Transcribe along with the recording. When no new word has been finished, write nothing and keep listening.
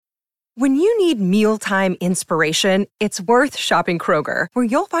When you need mealtime inspiration, it's worth shopping Kroger, where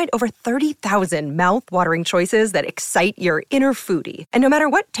you'll find over 30,000 mouth-watering choices that excite your inner foodie. And no matter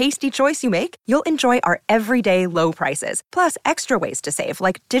what tasty choice you make, you'll enjoy our everyday low prices, plus extra ways to save,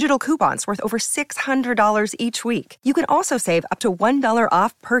 like digital coupons worth over $600 each week. You can also save up to $1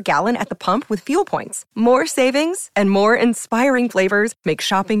 off per gallon at the pump with fuel points. More savings and more inspiring flavors make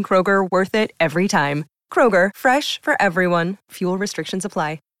shopping Kroger worth it every time. Kroger, fresh for everyone. Fuel restrictions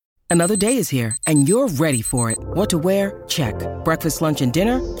apply. Another day is here, and you're ready for it. What to wear? Check. Breakfast, lunch, and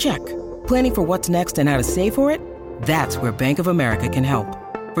dinner? Check. Planning for what's next and how to save for it? That's where Bank of America can help.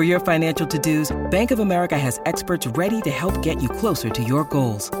 For your financial to-dos, Bank of America has experts ready to help get you closer to your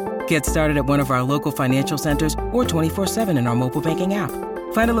goals. Get started at one of our local financial centers or 24/7 in our mobile banking app.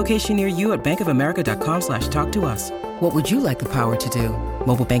 Find a location near you at bankofamerica.com/talktous. What would you like the power to do?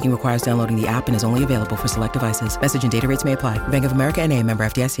 Mobile banking requires downloading the app and is only available for select devices. Message and data rates may apply. Bank of America N.A., member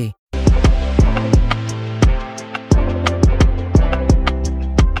FDIC.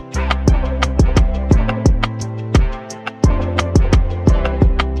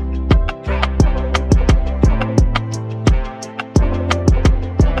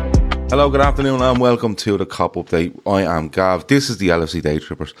 Hello, good afternoon and welcome to the Cop Update. I am Gav. This is the LFC Day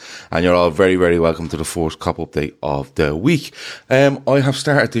Trippers and you're all very, very welcome to the first Cop Update of the week. I have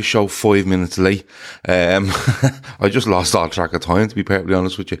started this show 5 minutes late. I just lost all track of time, to be perfectly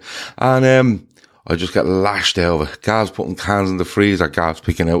honest with you. And I just get lashed out of it. Gav's putting cans in the freezer, Gav's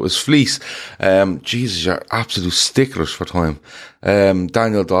picking out his fleece. Jesus, you're absolute sticklers for time.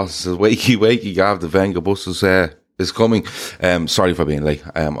 Daniel Dawson says, wakey, wakey, Gav, the Venga bus is coming. Sorry for being late.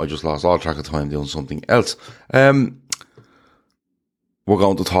 I just lost all track of time doing something else. We're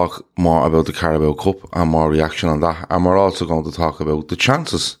going to talk more about the Carabao Cup and more reaction on that. And we're also going to talk about the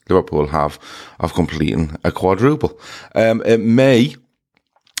chances Liverpool have of completing a quadruple. It may,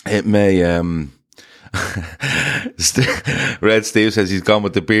 Red Steve says he's gone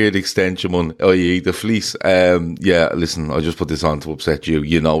with the beard extension one, i.e. the fleece. Yeah, listen, I just put this on to upset you.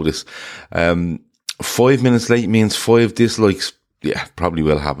 You know this. 5 minutes late means 5 dislikes. Yeah, probably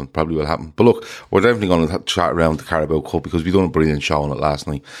will happen. But look, we're definitely going to chat around the Carabao Cup because we done a brilliant show on it last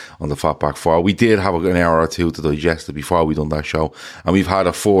night on the Fatback 4. We did have an hour or two to digest it before we done that show. And we've had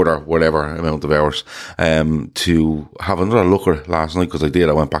a further, whatever amount of hours, to have another looker last night because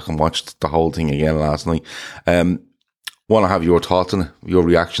I went back and watched the whole thing again last night. Want to have your thoughts on it, your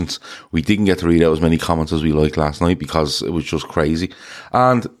reactions. We didn't get to read out as many comments as we liked last night because it was just crazy.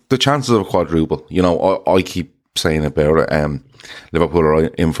 And the chances of a quadruple, you know, I keep saying about it. Liverpool are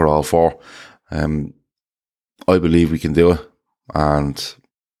in for all four. I believe we can do it. And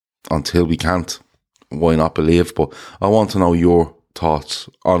until we can't, why not believe? But I want to know your thoughts,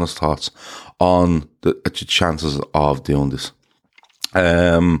 honest thoughts, on the chances of doing this.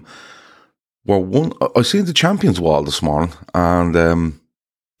 I seen the Champions Wall this morning, and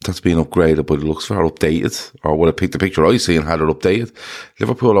that's been upgraded, but it looks very updated. Or when I picked the picture I seen had it updated.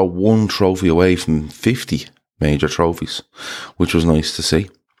 Liverpool are one trophy away from 50 major trophies, which was nice to see.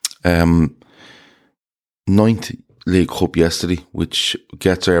 9th League Cup yesterday, which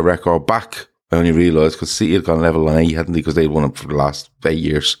gets our record back. I only realised because City had gone level on 8, hadn't they? Because they'd won it for the last 8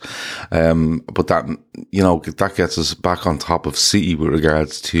 years. But that, you know, that gets us back on top of City with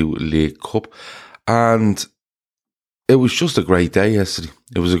regards to League Cup. And it was just a great day yesterday.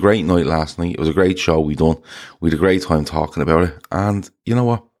 It was a great night last night. It was a great show we done. We had a great time talking about it. And you know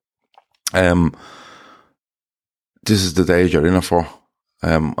what? This is the day you're in it for.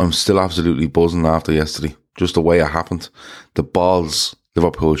 I'm still absolutely buzzing after yesterday. Just the way it happened. The balls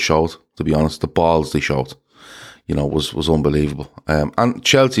Liverpool showed, to be honest, the balls they showed, you know, was unbelievable. And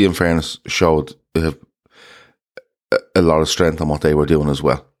Chelsea, in fairness, showed a lot of strength on what they were doing as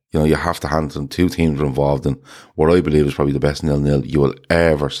well. You know, you have to hand them. Two teams were involved in what I believe is probably the best 0-0 you will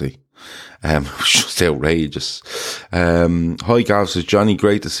ever see. It was just outrageous. Hi Gav, says Johnny,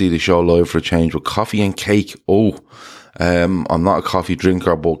 great to see the show live for a change with coffee and cake. I'm not a coffee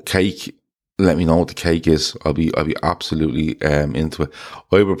drinker, but cake, let me know what the cake is. I'll be absolutely into it.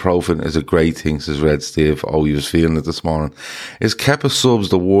 Ibuprofen is a great thing, says Red Steve. He was feeling it this morning. Is Kepa Subs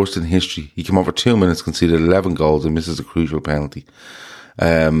the worst in history? He came over 2 minutes, conceded 11 goals and misses a crucial penalty.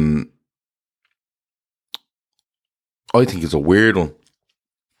 I think it's a weird one.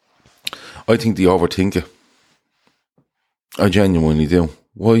 I think they overthink it. I genuinely do.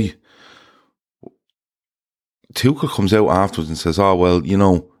 Why? Tuchel comes out afterwards and says,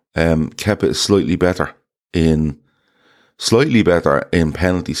 Kepa is slightly better in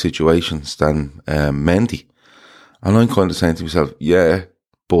penalty situations than Mendy. And I'm kind of saying to myself, yeah,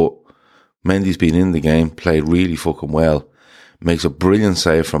 but Mendy's been in the game, played really fucking well. makes a brilliant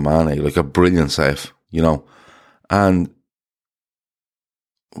save from Mane, like a brilliant save, you know. And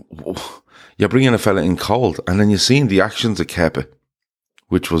you bring in a fella in cold, and then you've seen the actions of Kepa,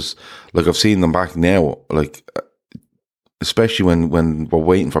 which was, like, I've seen them back now, like, especially when we're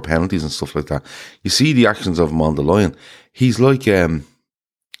waiting for penalties and stuff like that. You see the actions of him on the line. He's like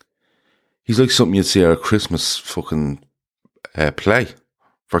something you'd see at a Christmas fucking play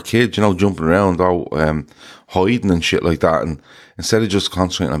for kids, you know, jumping around, hiding and shit like that. And instead of just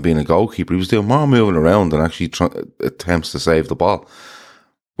concentrating on being a goalkeeper, he was doing more moving around and actually attempts to save the ball.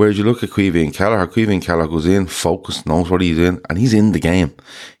 Whereas you look at Caoimhín Kelleher goes in, focused, knows what he's in, and he's in the game.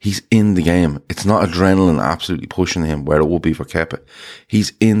 He's in the game. It's not adrenaline absolutely pushing him where it would be for Kepa.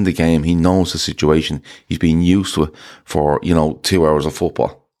 He's in the game. He knows the situation. He's been used to it for, 2 hours of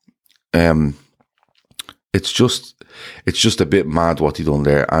football. It's just a bit mad what he done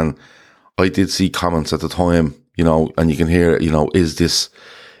there. And I did see comments at the time, and you can hear, is this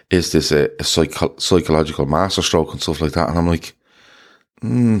a psychological masterstroke and stuff like that? And I'm like,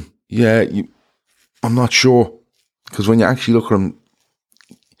 yeah, I'm not sure, because when you actually look at him,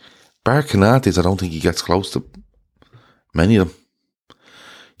 bar Konaté's, I don't think he gets close to many of them.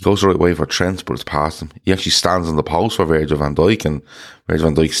 He goes the right way for Trent, but it's past him. He actually stands on the post for Virgil van Dijk, and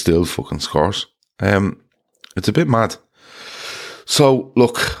Virgil van Dijk still fucking scores. It's a bit mad. So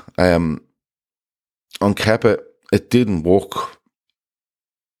look, on Kepa, it didn't work.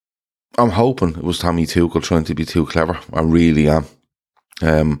 I'm hoping it was Tommy Tuchel trying to be too clever. I really am.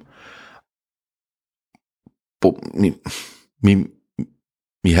 But me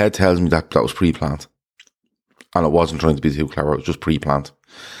head tells me that was pre-planned, and it wasn't trying to be too clever. It was just pre-planned.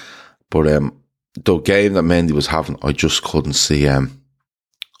 But the game that Mendy was having, I just couldn't see. I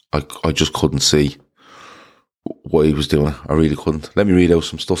just couldn't see what he was doing. I really couldn't. Let me read out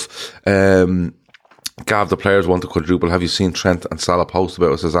some stuff. Gav, the players want to quadruple. Have you seen Trent and Salah post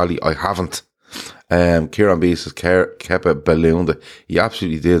about it? Says Ali. I haven't. Kieran B says Kepa ballooned it. He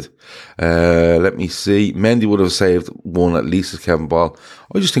absolutely did. Let me see. Mendy would have saved one at least as Kevin Ball.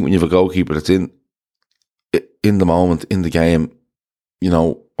 I just think when you have a goalkeeper that's in the moment, in the game,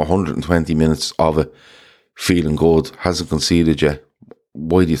 120 minutes of it, feeling good, hasn't conceded yet,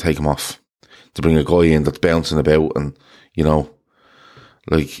 why do you take him off? To bring a guy in that's bouncing about and,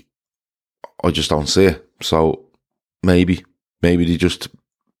 I just don't see it. So maybe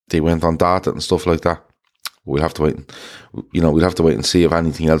they went on data and stuff like that. We'll have to wait. We'll have to wait and see if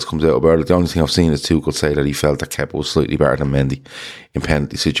anything else comes out about it. The only thing I've seen is Tuchel say that he felt that Kepa was slightly better than Mendy in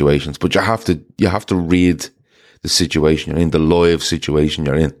penalty situations. But you have to read the situation you're in, the live situation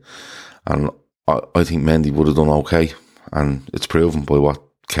you're in. And I think Mendy would have done okay. And it's proven by what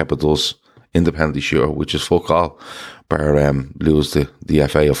Kepa does in the penalty shooter, which is fuck all, bar lose the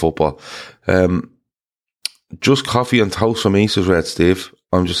FA of football. Just coffee and toast for me, says Red Steve.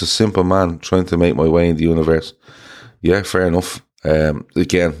 I'm just a simple man trying to make my way in the universe. Yeah, fair enough.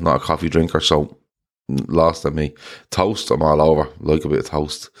 Again, not a coffee drinker, so lost on me. Toast, I'm all over. Like a bit of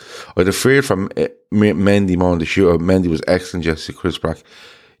toast. I'd have feared from Mendy more on the shooter. Mendy was excellent yesterday, Chris Brack.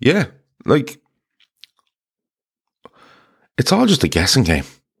 Yeah, it's all just a guessing game.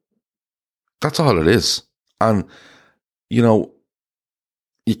 That's all it is. And, you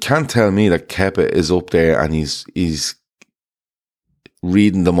can't tell me that Kepa is up there and he's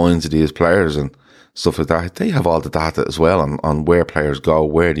reading the minds of these players and stuff like that. They have all the data as well on where players go,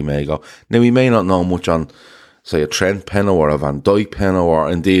 where they may go. Now, we may not know much on, say, a Trent penno or a Van Dijk penno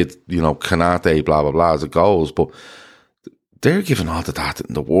or indeed, Konaté, blah, blah, blah, as it goes, but they're given all the data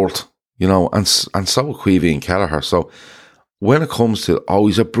in the world, and so are Caoimhín Kelleher. So when it comes to,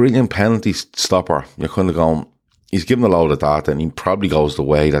 he's a brilliant penalty stopper, you're kind of going, he's given a load of data and he probably goes the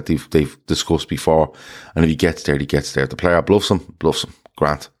way that they've discussed before. And if he gets there, he gets there. The player bluffs him,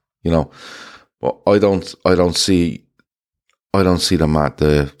 grant, But I don't see them at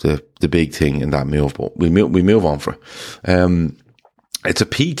the big thing in that move, but we move on for it. It's a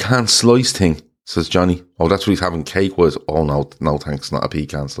pecan slice thing, says Johnny. Oh, that's what he's having cake with. Oh no thanks, not a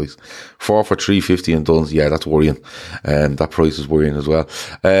pecan slice. 4 for $3.50 in Duns. Yeah, that's worrying. That price is worrying as well.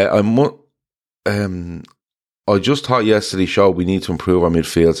 I just thought yesterday's show we need to improve our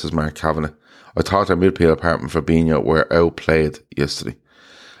midfield, says Mark Kavanagh. I thought our midfield, apart from Fabinho, were outplayed yesterday.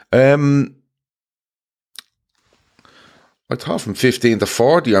 I thought from 15 to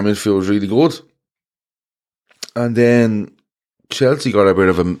 40 our midfield was really good. And then Chelsea got a bit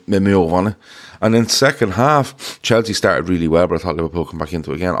of a move on it. And then second half, Chelsea started really well, but I thought Liverpool come back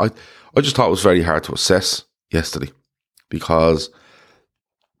into it again. I just thought it was very hard to assess yesterday because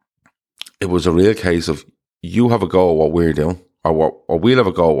it was a real case of you have a go at what we're doing, or we'll have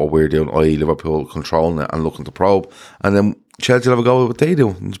a go at what we're doing, i.e. Liverpool controlling it and looking to probe, and then Chelsea will have a go at what they do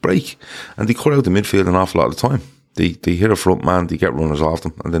in this break. And they cut out the midfield an awful lot of the time. They hit a front man, they get runners off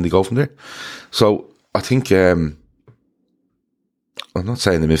them, and then they go from there. So I think, I'm not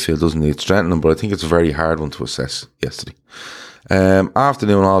saying the midfield doesn't need strengthening, but I think it's a very hard one to assess yesterday.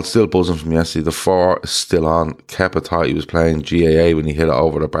 Afternoon all, still buzzing from yesterday. The 4 is still on. Kepa thought he was playing GAA when he hit it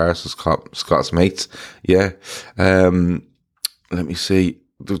over the bar, so Scott's mates. Yeah. Let me see.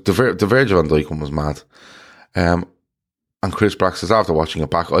 The Virgil van Dijk one was mad. And Chris Brack says, after watching it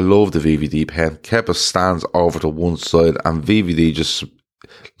back, I love the VVD pen. Kepa stands over to one side and VVD just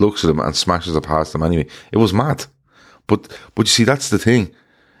looks at him and smashes it past him anyway. It was mad. But you see, that's the thing.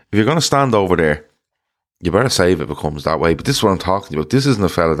 If you're going to stand over there, you better save if it comes that way. But this is what I'm talking about. This isn't a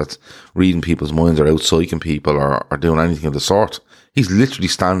fella that's reading people's minds or out psyching people or doing anything of the sort. He's literally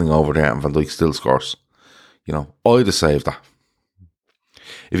standing over there and Van Dijk still scores. You know, I'd have saved that.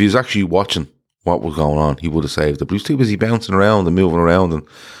 If he was actually watching what was going on, he would have saved it. But he was too busy bouncing around and moving around and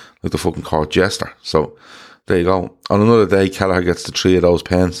like the fucking court jester. So there you go. On another day, Kelleher gets the 3 of those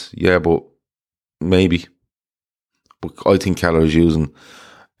pens. Yeah, but maybe. But I think Kelleher is using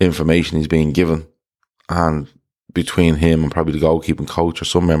information he's being given, and between him and probably the goalkeeping coach or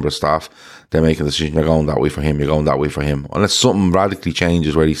some member of staff, they're making a decision. You're going that way for him, you're going that way for him. Unless something radically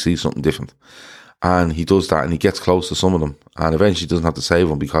changes where he sees something different. And he does that and he gets close to some of them. And eventually doesn't have to save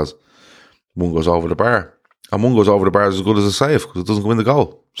them because one goes over the bar. And one goes over the bar as good as a save because it doesn't go in the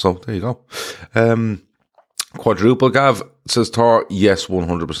goal. So there you go. Quadruple Gav says Thor, yes,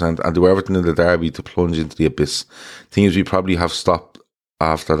 100%. And do everything in the derby to plunge into the abyss. Things we probably have stopped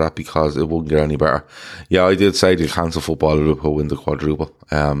after that because it wouldn't get any better. Yeah, I did say to cancel football, Liverpool win the quadruple.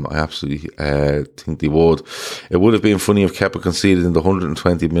 I absolutely think they would. It would have been funny if Kepa conceded in the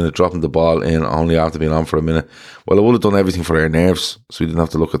 120th minute, dropping the ball in only after being on for a minute. Well, it would have done everything for their nerves, so we didn't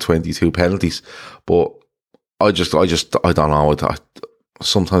have to look at 22 penalties. But I don't know.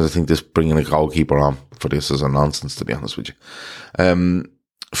 Sometimes I think this bringing a goalkeeper on for this is a nonsense, to be honest with you.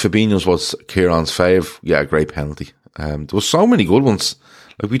 Fabinho's was Kieran's fave. Yeah, great penalty. There was so many good ones.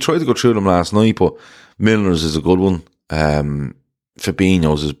 Like, we tried to go through them last night, but Milner's is a good one.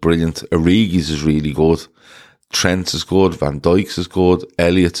 Fabinho's is brilliant. Origi's is really good. Trent's is good. Van Dijk's is good.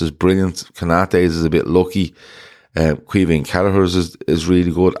 Elliott's is brilliant. Konate's is a bit lucky. Caoimhín Kelleher's is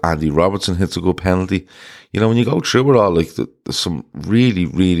really good. Andy Robertson hits a good penalty. You know, when you go through it all, like, there's some really,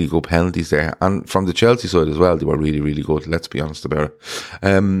 really good penalties there. And from the Chelsea side as well, they were really, really good. Let's be honest about it.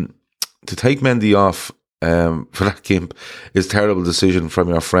 To take Mendy off for that gimp is a terrible decision from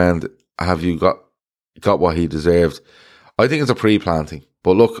your friend. Have you got what he deserved? I think it's a pre-planned thing.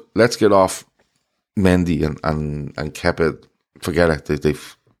 But look, let's get off Mendy and Kepa. Forget it.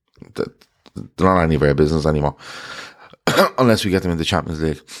 They're not any of our business anymore. Unless we get them in the Champions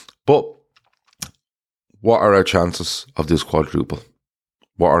League. But what are our chances of this quadruple?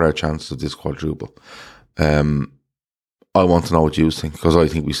 I want to know what you think, because I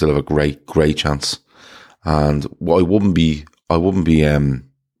think we still have a great, great chance. And I wouldn't be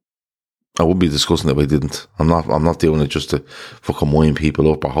discussing it if I didn't. I'm not doing it just to fucking wind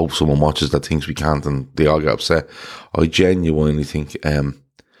people up. I hope someone watches that thinks we can't and they all get upset. I genuinely think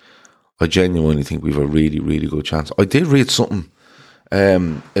we've a really, really good chance. I did read something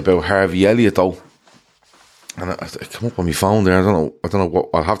about Harvey Elliott though, and it came up on my phone there. I don't know what.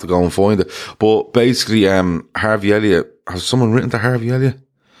 I'll have to go and find it. But basically, Harvey Elliott, has someone written to Harvey Elliott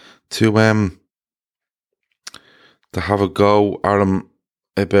to have a go at him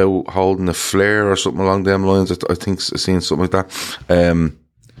about holding a flare or something along them lines? I think I've seen something like that.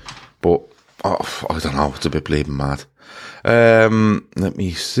 But I don't know. It's a bit bleeding mad. Let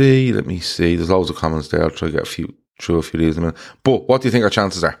me see. There's loads of comments there. I'll try to get through a few of these in a minute. But what do you think our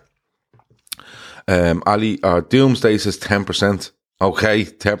chances are? Ali, Doomsday says 10%. Okay,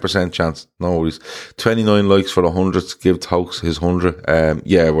 10% chance. No worries. 29 likes for the 100. Give Tokes his 100.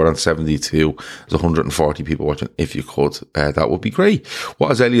 Yeah, we're on 72. There's 140 people watching. If you could, that would be great.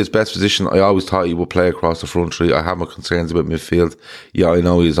 What is Elliott's best position? I always thought he would play across the front three. I have my concerns about midfield. Yeah, I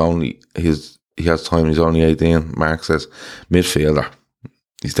know he has time. He's only 18. Mark says midfielder.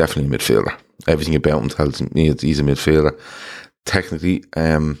 He's definitely a midfielder. Everything about him tells me he's a midfielder. Technically,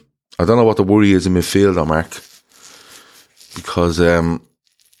 I don't know what the worry is in midfielder, Mark. Because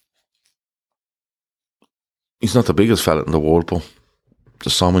he's not the biggest fella in the world, but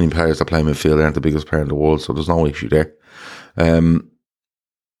there's so many players that play midfield that aren't the biggest player in the world, so there's no issue there.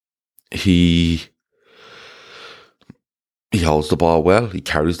 He holds the ball well, he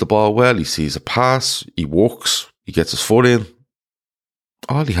carries the ball well, he sees a pass, he walks, he gets his foot in.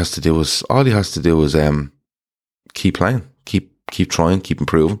 All he has to do is keep playing, keep trying, keep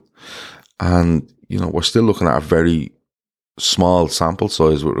improving. And, you know, we're still looking at a very small sample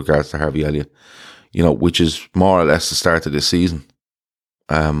size with regards to Harvey Elliott, you know, which is more or less the start of this season,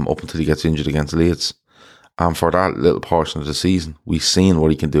 up until he gets injured against Leeds. And for that little portion of the season, we've seen what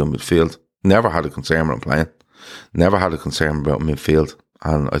he can do in midfield. Never had a concern about him playing. Never had a concern about midfield.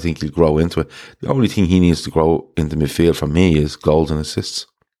 And I think he'll grow into it. The only thing he needs to grow into midfield for me is goals and assists.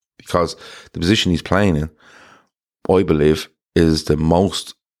 Because the position he's playing in, I believe, is the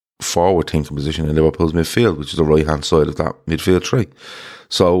most forward-thinking position in Liverpool's midfield, which is the right-hand side of that midfield three.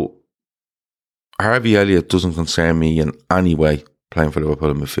 So, Harvey Elliott doesn't concern me in any way playing for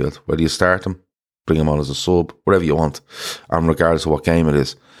Liverpool in midfield. Whether you start him, bring him on as a sub, whatever you want, and regardless of what game it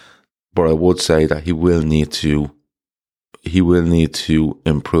is. But I would say that he will need to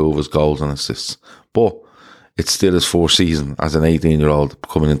improve his goals and assists. But it's still his fourth season as an 18-year-old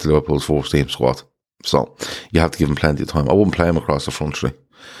coming into Liverpool's first team squad. So you have to give him plenty of time. I wouldn't play him across the front three.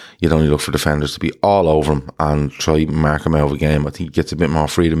 You'd only look for defenders to be all over him and try mark him out of a game. I think he gets a bit more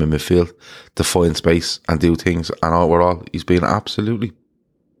freedom in midfield to find space and do things. And overall, he's been absolutely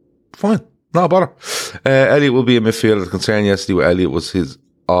fine. No bother. Elliott will be in midfield. The concern yesterday with Elliott was his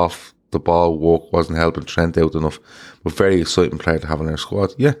off the ball work wasn't helping Trent out enough. But very exciting player to have in our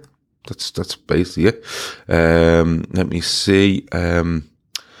squad. Yeah, that's basically it. Let me see.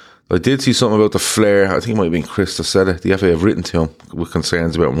 I did see something about the flare. I think it might have been Chris that said it. The FA have written to him with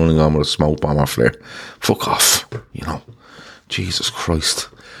concerns about him running on with a smoke bomb or flare. Fuck off, you know. Jesus Christ.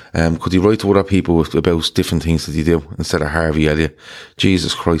 Could he write to other people about different things that he do instead of Harvey Elliott?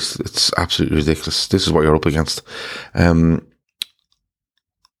 Jesus Christ, it's absolutely ridiculous. This is what you're up against.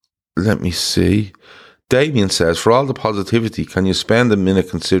 Let me see. Damien says, for all the positivity, can you spend a minute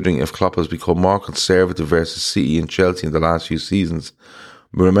considering if Klopp has become more conservative versus City and Chelsea in the last few seasons?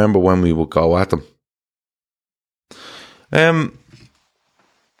 Remember when we would go at them?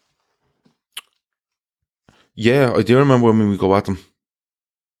 Yeah, I do remember when we would go at them.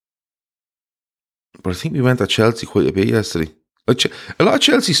 But I think we went at Chelsea quite a bit yesterday. A lot of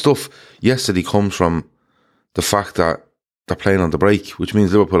Chelsea stuff yesterday comes from the fact that they're playing on the break, which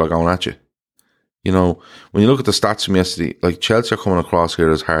means Liverpool are going at you. You know, when you look at the stats from yesterday, like Chelsea are coming across here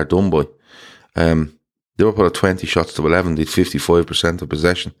as hard done by. Liverpool had 20 shots to 11. They had 55% of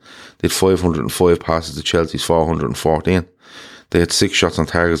possession. They had 505 passes to Chelsea's 414. They had 6 shots on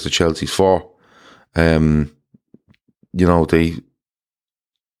targets to Chelsea's 4. You know, they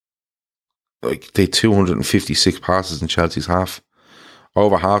had 256 passes in Chelsea's half.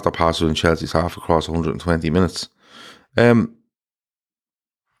 Over half the passes in Chelsea's half across 120 minutes.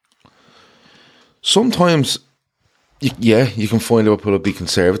 Sometimes, you can find Liverpool a bit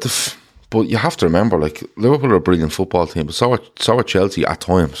conservative. But you have to remember, like, Liverpool are a brilliant football team, but so are Chelsea at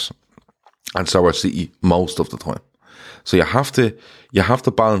times, and so are City most of the time. So you have to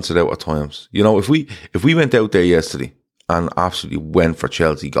balance it out at times. You know, if we went out there yesterday and absolutely went for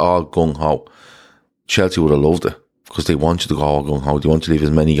Chelsea, all gung ho, Chelsea would have loved it because they want you to go all gung ho. They want you to leave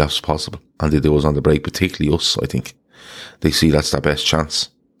as many gaps as possible, and they do us on the break, particularly us. I think they see that's their best chance.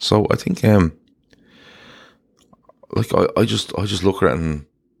 So I think, I just look at it and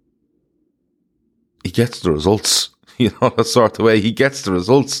he gets the results, you know, that sort of way. He gets the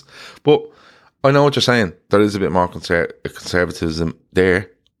results. But I know what you're saying. There is a bit more conservatism there,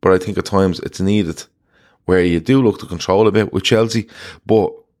 but I think at times it's needed where you do look to control a bit with Chelsea,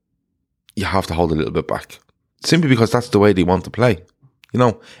 but you have to hold a little bit back. Simply because that's the way they want to play. You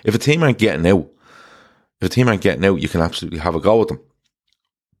know, if a team aren't getting out, you can absolutely have a go at them.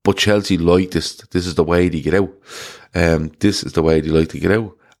 But Chelsea like this. This is the way they get out. This is the way they like to get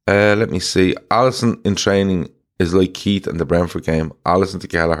out. Let me see. Alisson in training is like Keith in the Brentford game. Alisson to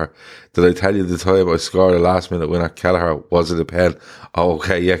Kelleher. Did I tell you the time I scored a last minute winner? Kelleher, was it a pen? Oh,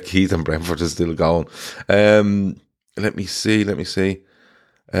 okay, yeah, Keith and Brentford is still going. Let me see.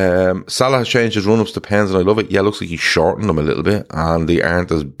 Salah has changed his run-ups to pens and I love it. Yeah, it looks like he's shortened them a little bit and they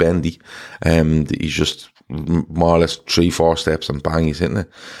aren't as bendy. He's just more or less 3-4 steps and bang, he's hitting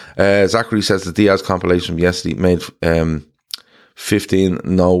it. Zachary says the Diaz compilation from yesterday made 15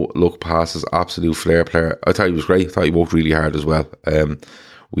 no-look passes, absolute flair player. I thought he was great. I thought he worked really hard as well.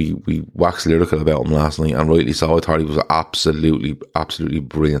 We waxed lyrical about him last night, and rightly so. I thought he was absolutely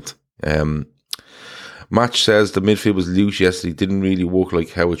brilliant. Match says the midfield was loose yesterday, didn't really work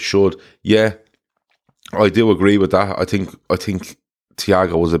like how it should. Yeah, I do agree with that. I think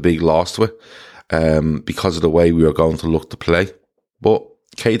Thiago was a big loss to it because of the way we were going to look to play. But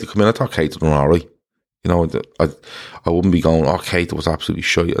Keita come in, I thought Keita done alright. You know, I wouldn't be going, Keita was absolutely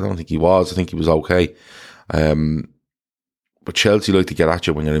shite. I don't think he was. I think he was okay. But Chelsea like to get at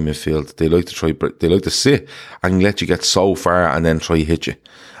you when you're in midfield. They like to sit and let you get so far and then try to hit you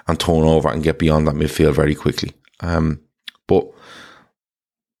and turn over and get beyond that midfield very quickly. But But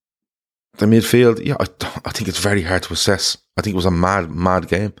the midfield, yeah, I think it's very hard to assess. I think it was a mad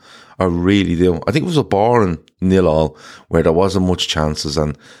game. I really do. I think it was a boring 0-0 where there wasn't much chances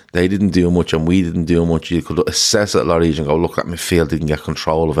and they didn't do much and we didn't do much. You could assess it a lot easier and go, look, that midfield didn't get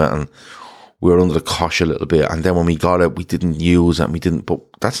control of it and we were under the cosh a little bit. And then when we got it, we didn't use it and we didn't. But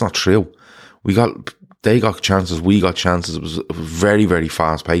that's not true. They got chances, we got chances. It was very, very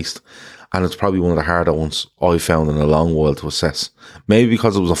fast paced. And it's probably one of the harder ones I found in a long while to assess. Maybe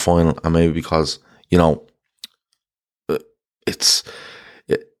because it was a final and maybe because, you know,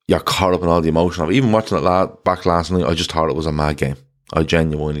 you're caught up in all the emotion of it. Even watching it back last night, I just thought it was a mad game. I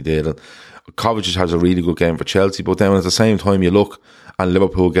genuinely did. And Kovacic has a really good game for Chelsea, but then at the same time you look and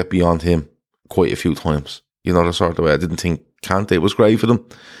Liverpool get beyond him quite a few times. You know, the sort of way. I didn't think Kante was great for them,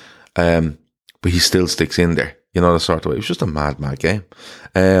 but he still sticks in there. You know, the sort of way. It was just a mad game.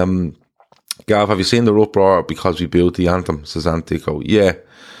 Gav, have you seen the uproar because we built the anthem? Says Antico. Yeah.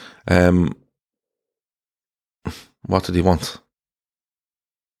 What did he want?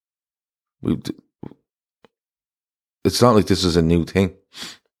 It's not like this is a new thing,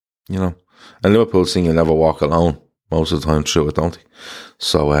 you know. And Liverpool sing "You'll Never Walk Alone" most of the time through it, don't they?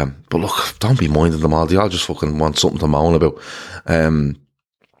 So, but look, don't be minding them all. They all just fucking want something to moan about.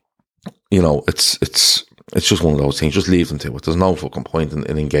 You know, it's just one of those things. Just leave them to it. There's no fucking point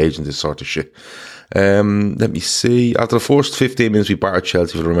in engaging this sort of shit. Let me see. After the first 15 minutes, we battered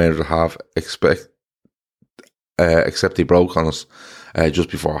Chelsea for the remainder of the half. Except they broke on us just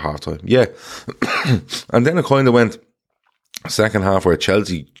before half time. Yeah. And then it kind of went second half where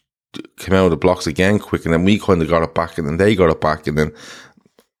Chelsea came out of the blocks again quick, and then we kind of got it back, and then they got it back, and then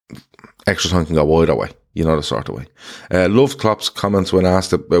extra time can go either way. You know, the sort of way. Loved Klopp's comments when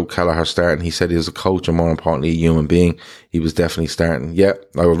asked about Kelleher starting. He said he was a coach and more importantly a human being. He was definitely starting. Yeah,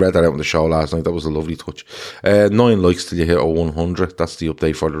 I read that out on the show last night. That was a lovely touch. 9 likes till you hit a 100. That's the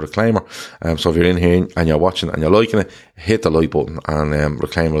update for the Reclaimer. So if you're in here and you're watching and you're liking it, hit the like button and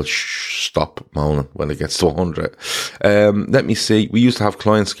Reclaimer will stop moaning when it gets to 100. Let me see. We used to have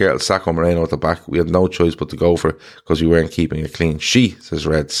clients scared of Sacco Moreno at the back. We had no choice but to go for it because we weren't keeping it clean. Says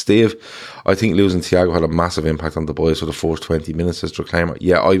Red. Steve, I think losing Thiago had a massive impact on the boys for the first 20 minutes, says Reclaimer.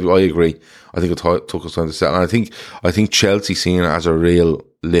 Yeah, I agree. I think it took us time to settle. And I think Chelsea seen it as a real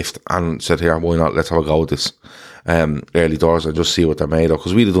lift and said, here, why not? Let's have a go at this early doors and just see what they're made of.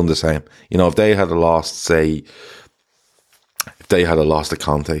 Because we'd have done the same. You know, if they had lost to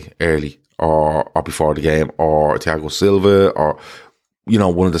Conte early or before the game, or Thiago Silva, or, you know,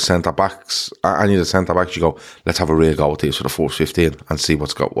 one of the centre-backs, any of the centre-backs, you go, let's have a real go at this for the first 15 and see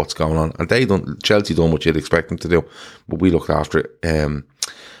what's going on. And Chelsea done what you'd expect them to do, but we looked after it.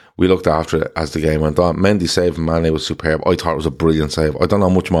 We looked after it as the game went on. Mendy saving Mane was superb. I thought it was a brilliant save. I don't know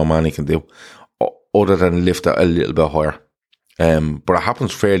how much more Mane can do other than lift it a little bit higher. But it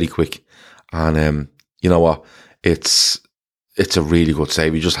happens fairly quick. And you know what? It's a really good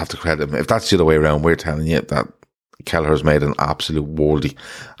save. You just have to credit him. If that's the other way around, we're telling you that Kelleher's made an absolute worldie.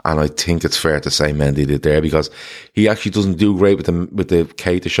 And I think it's fair to say Mendy did there, because he actually doesn't do great with the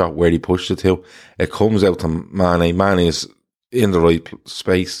Keita shot where he pushed it to. It comes out to Mane. Mane is in the right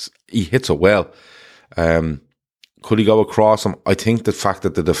space. He hits it well. Could he go across him? I think the fact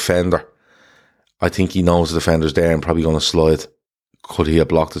that the defender, I think he knows the defender's there and probably going to slide. Could he have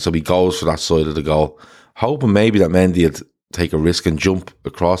blocked it? So he goes for that side of the goal, hoping maybe that Mendy would take a risk and jump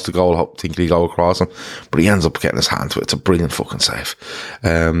across the goal, thinking he'd go across him, but he ends up getting his hand to it. It's a brilliant fucking save.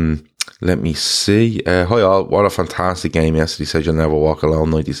 Let me see. Hi all, what a fantastic game yesterday. Said You'll Never Walk Alone,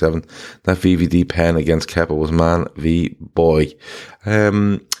 97. That VVD pen against Kepa was man v boy.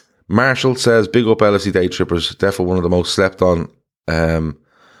 Marshall says, big up LFC Day Trippers. Definitely one of the most slept on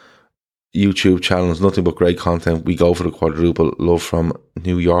YouTube channels. Nothing but great content. We go for the quadruple. Love from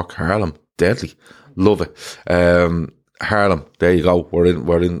New York, Harlem. Deadly. Love it. Harlem. There you go. We're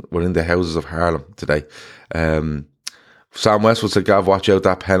in the houses of Harlem today. Sam Westwood said, Gav, watch out,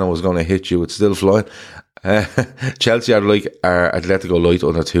 that penalty was going to hit you. It's still flying. Chelsea are like our Atletico light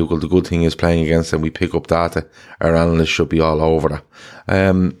under Tuchel. The good thing is playing against them, we pick up data. Our analysts should be all over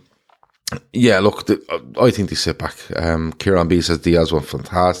that. Yeah, look, I think they sit back. Kieran B says Diaz was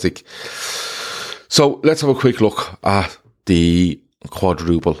fantastic. So let's have a quick look at the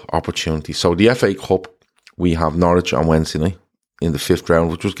quadruple opportunity. So the FA Cup, we have Norwich on Wednesday night in the 5th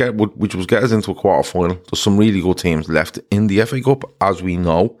round, which was get us into a quarter final. There's some really good teams left in the FA Cup, as we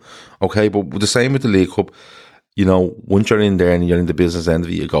know. Okay, but the same with the League Cup. You know, once you're in there and you're in the business end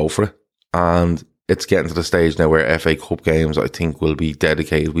of it, you go for it. And it's getting to the stage now where FA Cup games, I think, will be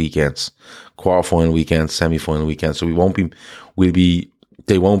dedicated weekends, quarter final weekends, semi final weekends. So they won't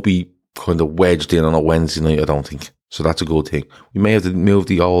be kind of wedged in on a Wednesday night, I don't think. So that's a good thing. We may have to move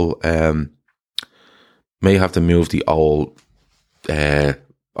the old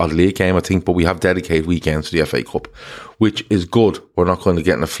league game, I think, but we have dedicated weekends to the FA Cup, which is good. We're not going to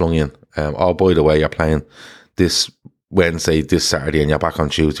get it flung in. Oh, by the way, you're playing this Wednesday, this Saturday, and you're back on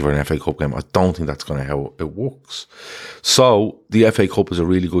Tuesday for an FA Cup game. I don't think that's going to how it works. So the FA Cup is a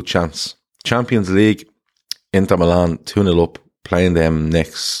really good chance. Champions League, Inter Milan 2-0 up, playing them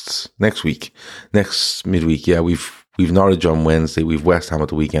next week, next midweek. Yeah, we've Norwich on Wednesday, we've West Ham at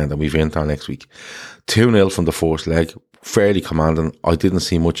the weekend, and we've Inter next week. 2-0 from the first leg, fairly commanding. I didn't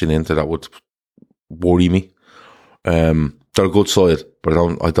see much in Inter that would worry me. They're a good side, but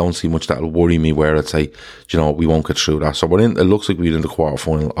I don't see much that'll worry me where I'd say, we won't get through that. So it looks like we're in the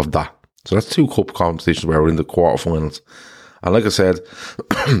quarterfinal of that. So that's 2 cup competitions where we're in the quarterfinals. And like I said,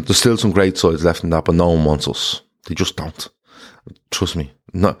 there's still some great sides left in that, but no one wants us. They just don't. Trust me.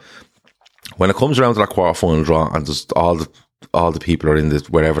 No. When it comes around to that quarterfinal draw, and just all the people are in this,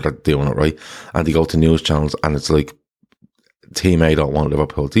 wherever they're doing it, right? And they go to news channels, and it's like, Team A don't want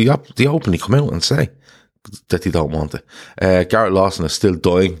Liverpool. They openly come out and say that they don't want it. Garrett Lawson is still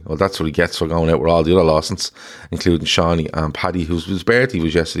dying. Well, that's what he gets for going out with all the other Lawsons, including Shawnee and Paddy, whose birthday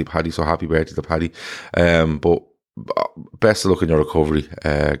was yesterday, Paddy, so happy birthday to Paddy. But best of luck in your recovery,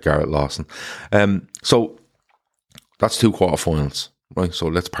 Garrett Lawson. So that's 2 quarterfinals, right? So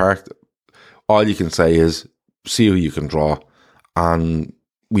let's park. All you can say is see who you can draw, and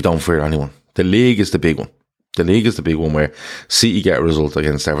we don't fear anyone. The league is the big one. The league is the big one where City get a result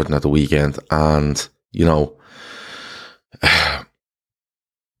against Everton at the weekend, and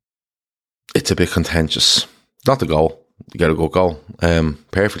it's a bit contentious. Not the goal. You get a good goal.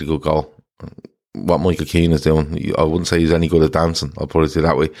 Perfectly good goal. What Michael Keane is doing, I wouldn't say he's any good at dancing. I'll put it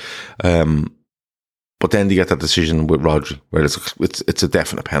that way. But then they get that decision with Rodri, where it's a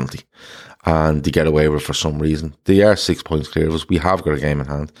definite penalty, and they get away with it for some reason. They are 6 points clear of us. We have got a game in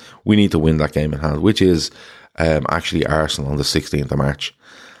hand. We need to win that game in hand, which is actually Arsenal on the 16th of March.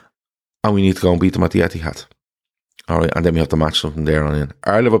 And we need to go and beat them at the Etihad. All right, and then we have to match something there on in.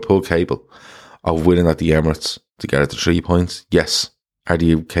 Are Liverpool capable of winning at the Emirates to get it to 3 points? Yes. Are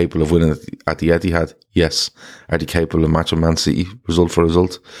they capable of winning at the Etihad? Yes. Are they capable of matching Man City result for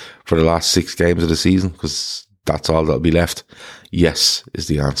result for the last 6 games of the season? Because that's all that'll be left. Yes, is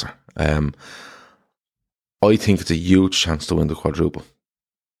the answer. I think it's a huge chance to win the quadruple.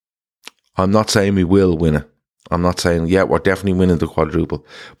 I'm not saying we will win it. I'm not saying, we're definitely winning the quadruple,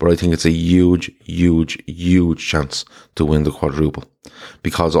 but I think it's a huge, huge, huge chance to win the quadruple.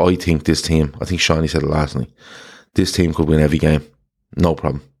 Because I think this team, I think Shawnee said it last night, this team could win every game. No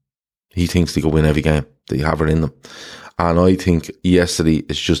problem. He thinks they could win every game. They have it in them. And I think yesterday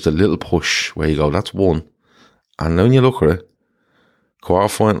is just a little push where you go, that's one. And then when you look at it,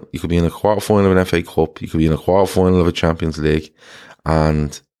 quarterfinal, you could be in a quarterfinal of an FA Cup, you could be in a quarterfinal of a Champions League,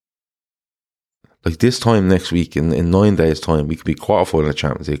 and like this time next week, in 9 days' time, we could be quarterfinal of the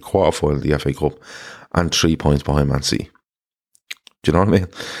Champions League, quarterfinal of the FA Cup, and 3 points behind Man City. Do you know what I mean?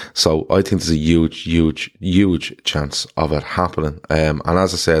 So I think there's a huge, huge, huge chance of it happening. And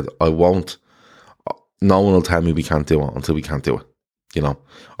as I said, no one will tell me we can't do it until we can't do it.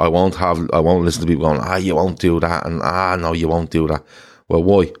 I won't listen to people going, you won't do that, and no, you won't do that. Well,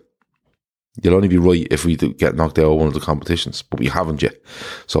 why? You'll only be right if we do get knocked out of one of the competitions, but we haven't yet.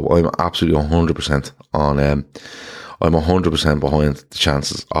 So I'm absolutely 100% on. I'm 100% behind the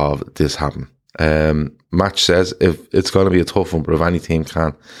chances of this happening. Match says if it's going to be a tough one, but if any team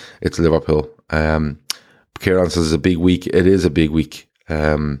can, it's Liverpool. Kieran says it's a big week. It is a big week.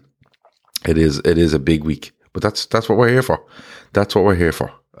 It is a big week. But that's what we're here for. That's what we're here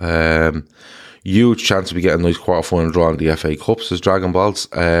for. Huge chance we get a nice quarterfinal draw in the FA Cup, says Dragon Balls.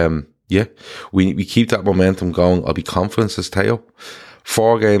 We keep that momentum going. I'll be confident, says Teo.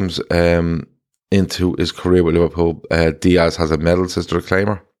 4 games into his career with Liverpool, Diaz has a medal, says the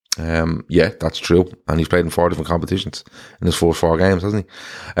Reclaimer. That's true. And he's played in 4 different competitions in his first 4 games, hasn't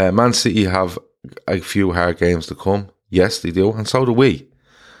he? Man City have a few hard games to come. Yes, they do. And so do we.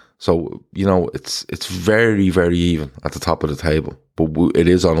 So, it's very, very even at the top of the table. But it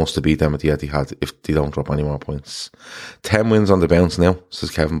is on us to beat them at the Etihad if they don't drop any more points. 10 wins on the bounce now,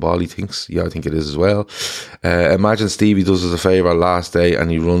 says Kevin Ball. He thinks, I think it is as well. Imagine Stevie does us a favour last day and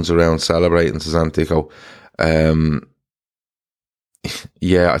he runs around celebrating, says Antico. I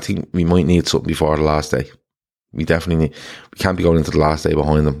think we might need something before the last day. We can't be going into the last day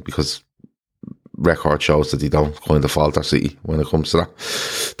behind them, because record shows that they don't kind of falter City when it comes to that.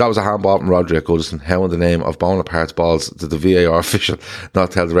 That was a handball from Rodri at Goodison. How in the name of Bonaparte's balls did the VAR official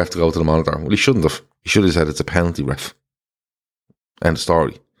not tell the ref to go to the monitor? Well, he shouldn't have. He should have said it's a penalty, ref. End of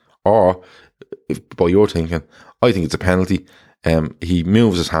story. Or, by your thinking, I think it's a penalty. He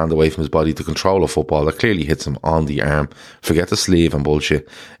moves his hand away from his body to control a football that clearly hits him on the arm. Forget the sleeve and bullshit.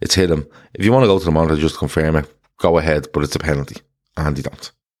 It's hit him. If you want to go to the monitor just to confirm it, go ahead, but it's a penalty. And they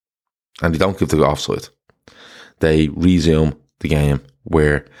don't. And they don't give the offside. They resume the game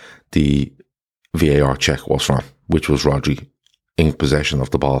where the VAR check was from, which was Rodri in possession of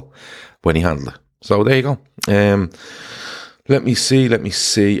the ball when he handled it. So there you go. Let me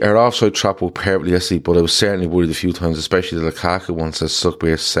see. Our offside trap will perfectly see, but I was certainly worried a few times, especially the Lukaku one says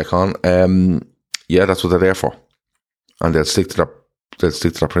Suckbeer second. Yeah, that's what they're there for. And they'll stick to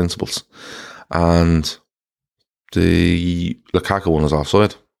their principles. And the Lukaku one is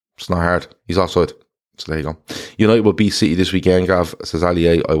offside. It's not hard. He's offside. So there you go. United will beat City this weekend, Gav, says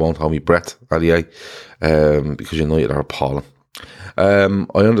Ali. I won't hold me breath, Ali, because United are appalling. I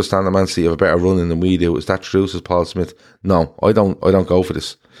understand the Man City have a better running than we do. Is that true, says Paul Smith? No, I don't go for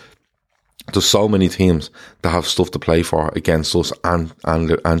this. There's so many teams that have stuff to play for against us and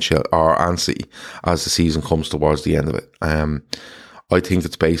City as the season comes towards the end of it. I think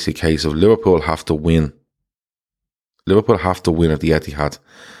it's basically a case of Liverpool have to win. Liverpool have to win at the Etihad,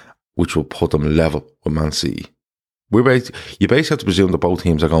 which will put them level with Man City. You basically have to presume that both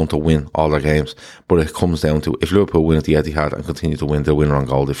teams are going to win all their games, but it comes down to if Liverpool win at the Etihad and continue to win, they'll win on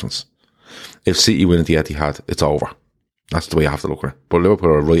goal difference. If City win at the Etihad, it's over. That's the way you have to look at it. But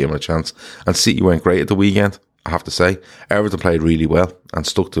Liverpool are right in a chance. And City went great at the weekend, I have to say. Everton played really well and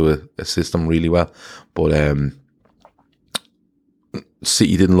stuck to a system really well. But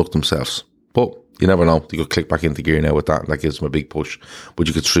City didn't look themselves. But you never know. They could click back into gear now with that. That gives them a big push. But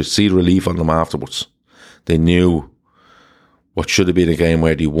you could see the relief on them afterwards. They knew what should have been a game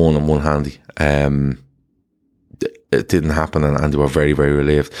where they won and won handy. It didn't happen, and they were very, very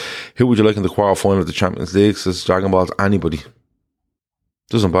relieved. Who would you like in the quarter final of the Champions League? Says Dragon Balls. Anybody.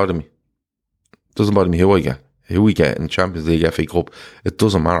 Doesn't bother me. Doesn't bother me who I get. Who we get in Champions League, FA Cup. It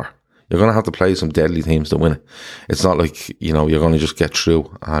doesn't matter. You're going to have to play some deadly teams to win it. It's not like, you're going to just get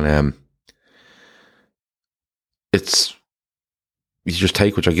through. And you just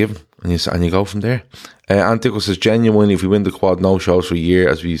take what you're given and you go from there. Antico says, genuinely, if we win the quad, no shows for a year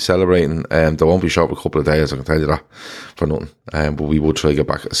as we celebrating. There won't be a show for a couple of days, I can tell you that for nothing. But we will try to get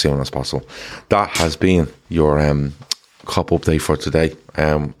back as soon as possible. That has been your cup update for today.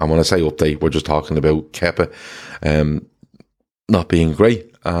 And when I say update, we're just talking about Kepa not being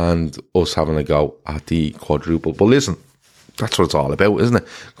great and us having a go at the quadruple. But listen, that's what it's all about, isn't it?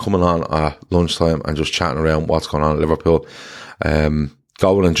 Coming on at lunchtime and just chatting around what's going on at Liverpool.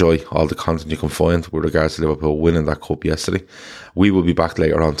 Go and enjoy all the content you can find with regards to Liverpool winning that cup yesterday. We will be back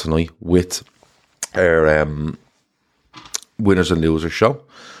later on tonight with our winners and losers show.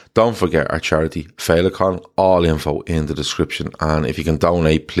 Don't forget our charity, Failacon. All info in the description. And if you can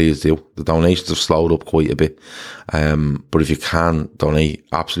donate, please do. The donations have slowed up quite a bit. But if you can donate,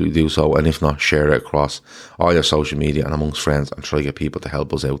 absolutely do so. And if not, share it across all your social media and amongst friends and try to get people to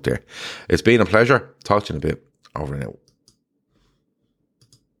help us out there. It's been a pleasure. Talk to you in a bit. Over and out.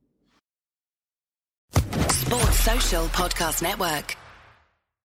 Sports Social Podcast Network.